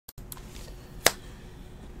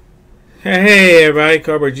Hey everybody,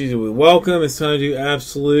 Cardboard Jesus, welcome. It's time to do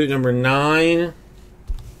absolute number 9.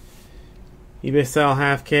 eBay style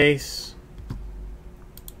half case.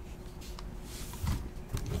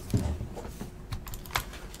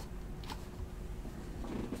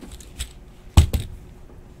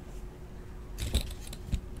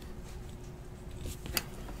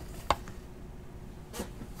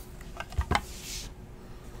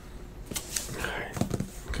 Alright,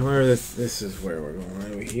 come over this. This is where we're going,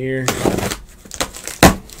 right over here.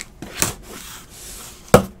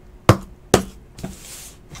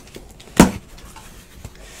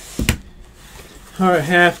 Alright,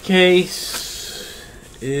 half case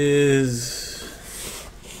is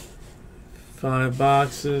 5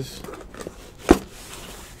 boxes.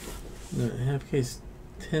 No, half case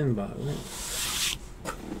 10 boxes.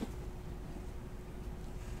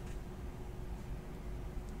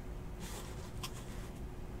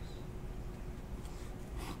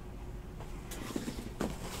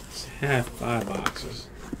 It's half 5 boxes.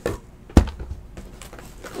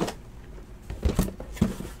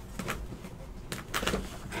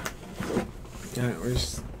 Alright, we're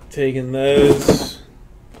just taking those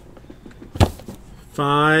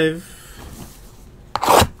 5.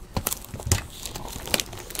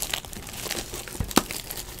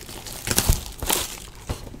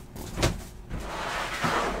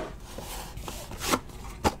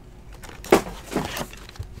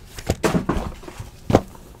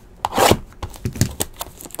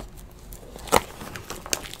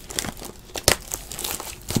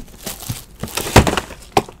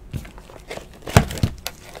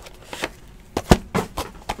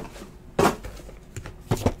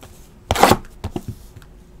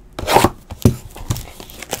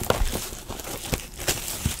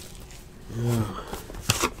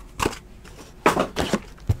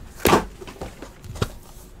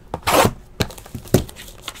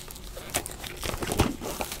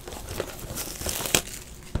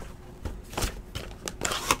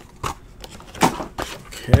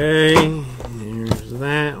 Okay, here's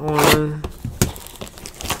that one,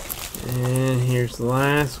 and here's the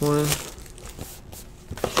last one.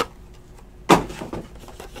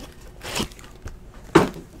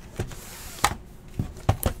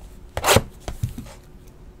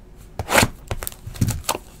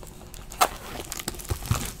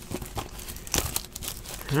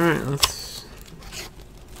 Alright, let's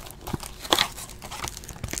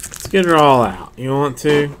get it all out. You want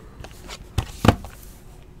to?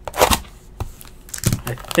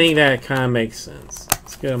 I think that kind of makes sense.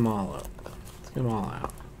 Let's get them all up. Let's get them all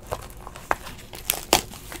out.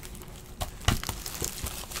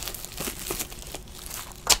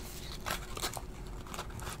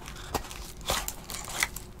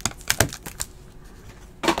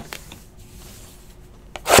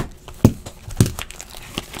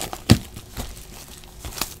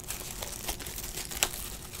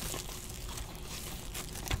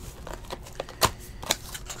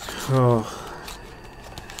 Oh.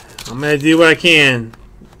 I'm gonna do what I can,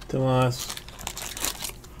 Tomas.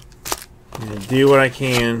 I'm gonna do what I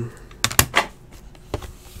can.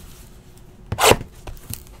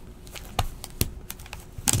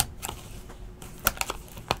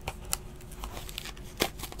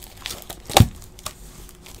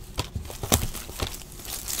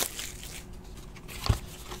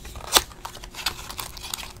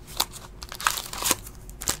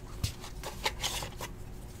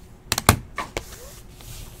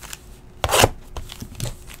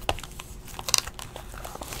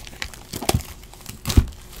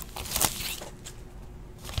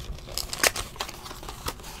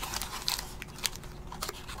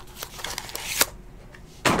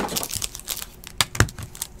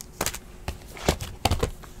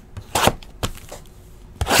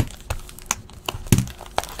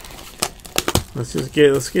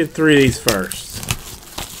 Let's get 3 of these first.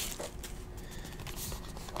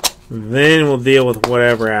 Then we'll deal with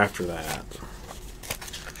whatever after that.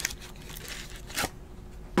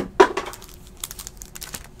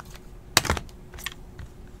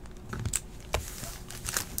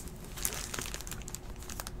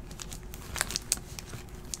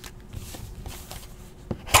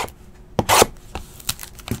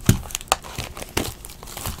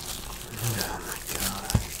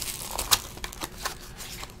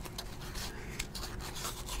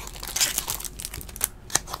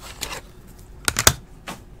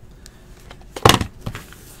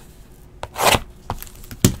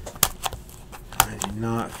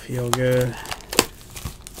 Not feel good.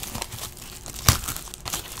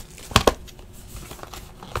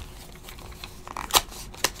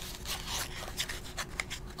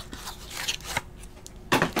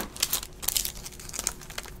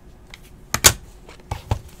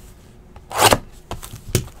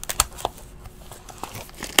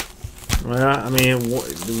 Well, I mean,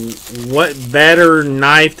 what better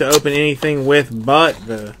knife to open anything with but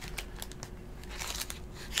the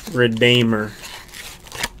Redeemer?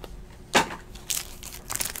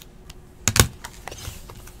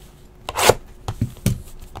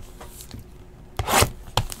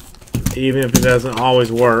 Even if it doesn't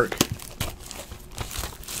always work.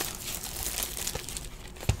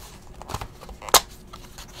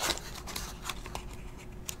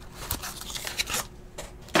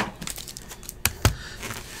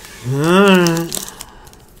 Alright.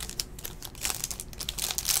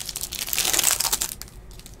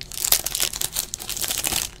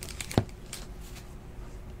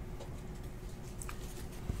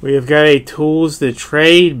 We have got a Tools to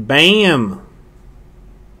Trade BAM!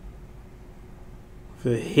 For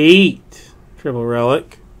the Heat. Triple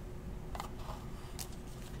Relic.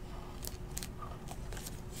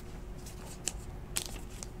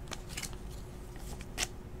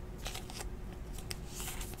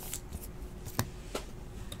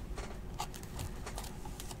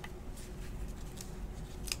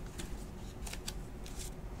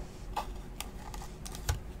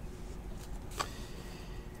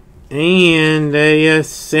 And a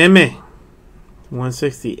Semi.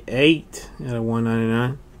 168 out of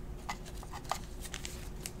 199.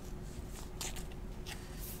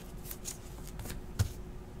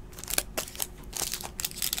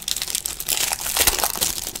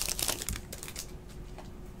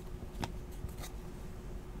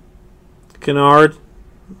 Kennard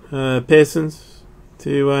Pistons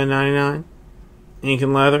to 99. Ink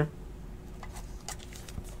and leather.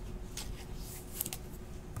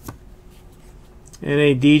 And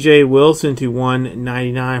a DJ Wilson to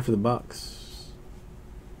 199 for the Bucks.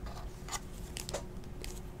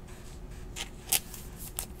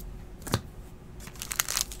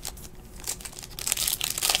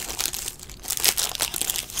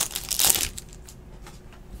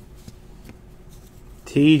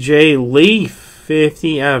 TJ Leaf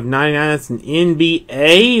 50 out of 99. That's an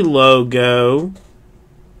NBA logo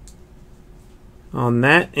on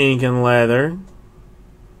that ink and leather.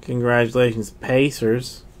 Congratulations,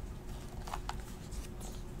 Pacers.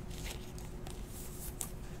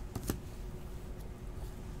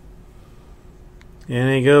 And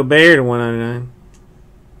they go Bear to 199.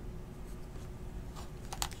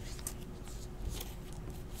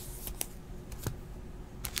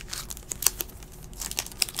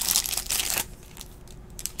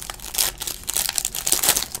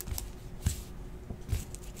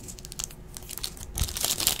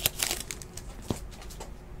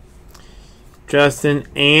 Justin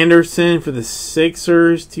Anderson for the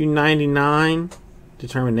Sixers, 299.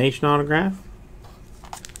 Determination autograph.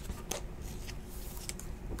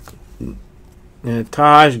 And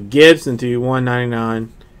Taj Gibson to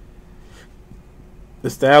 199.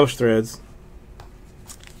 Established threads.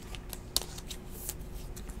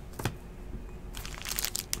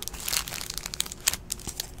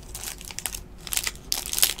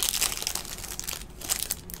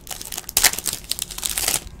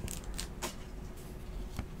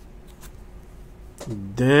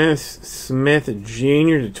 Dennis Smith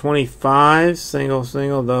Jr. to 25. Single,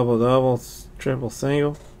 single, double, double, triple,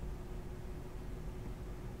 single.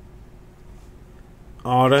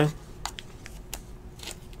 Auto.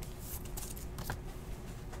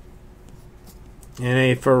 And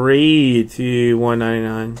a Fareed to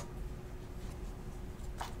 199.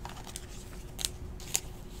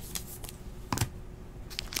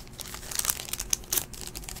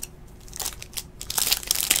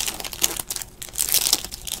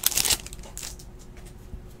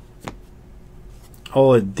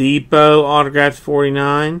 Oladipo autographed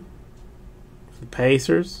 49 for the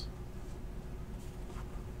Pacers.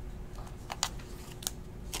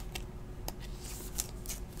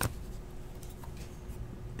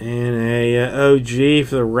 And a OG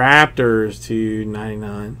for the Raptors to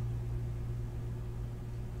 99.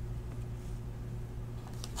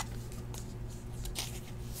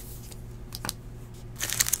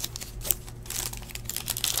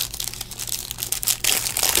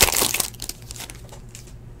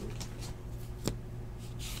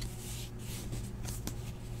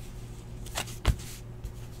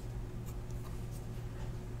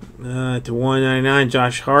 To 199,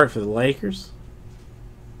 Josh Hart for the Lakers.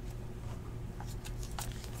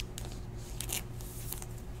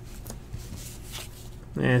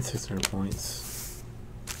 And 600 points.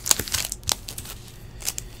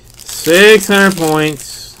 600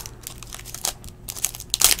 points.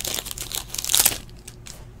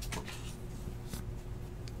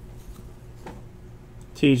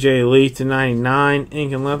 TJ Lee to 99,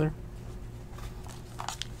 ink and leather.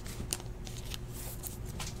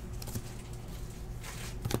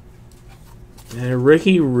 And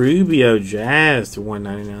Ricky Rubio Jazz to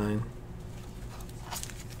 199.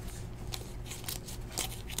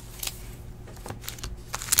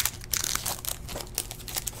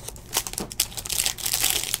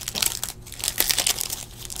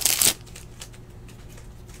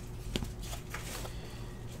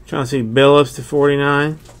 Chauncey Billups to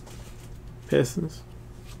 49. Pistons.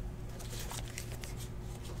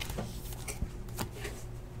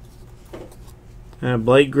 And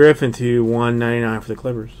Blake Griffin to 199 for the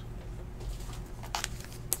Clippers.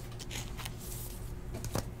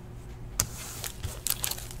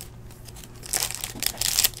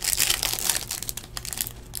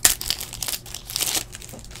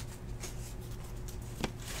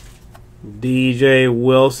 DJ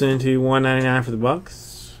Wilson to 199 for the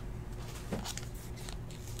Bucks.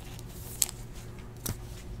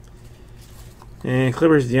 And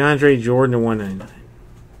Clippers DeAndre Jordan to 199.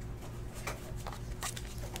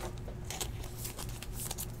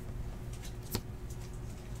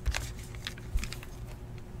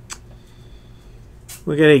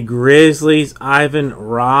 We got a Grizzlies Ivan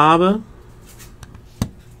Robb.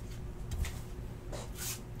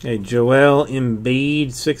 A Joel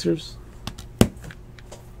Embiid Sixers.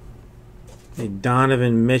 A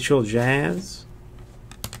Donovan Mitchell Jazz.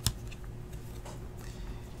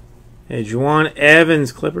 A Juwan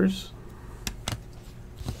Evans Clippers.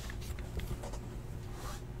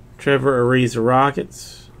 Trevor Ariza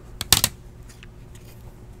Rockets.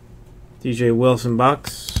 DJ Wilson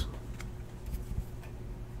Bucks.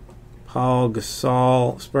 Paul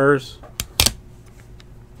Gasol Spurs.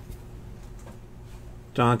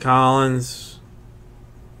 John Collins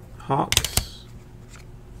Hawks.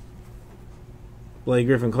 Blake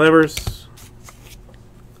Griffin Clippers.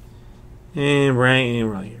 And Brian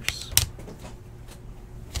Rogers.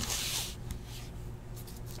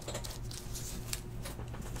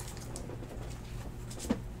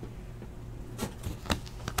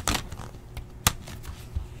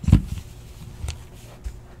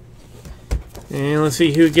 And let's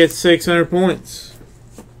see who gets 600 points.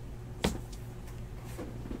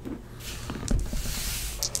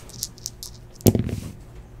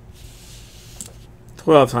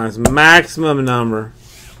 Twelve times maximum number.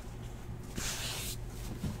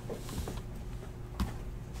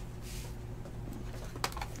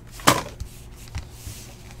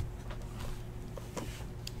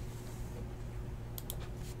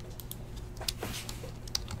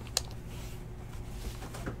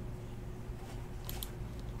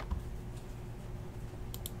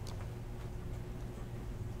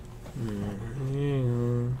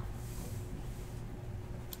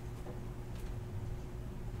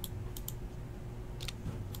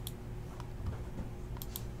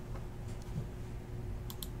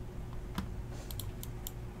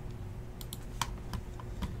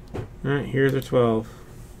 Alright, here's the 12.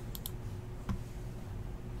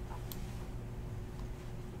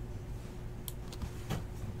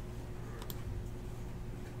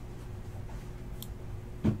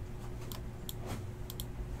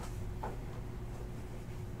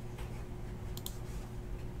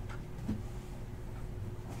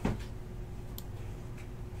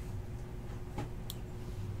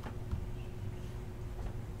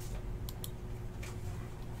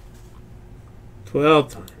 Twelve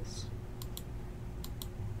times.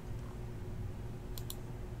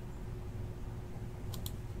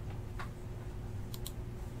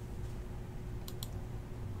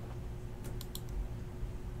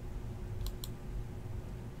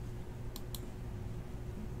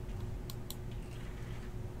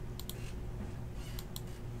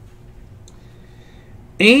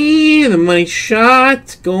 And the money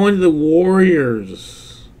shot going to the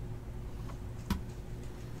Warriors.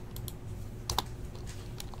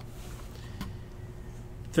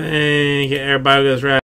 Thank you, everybody. That's right.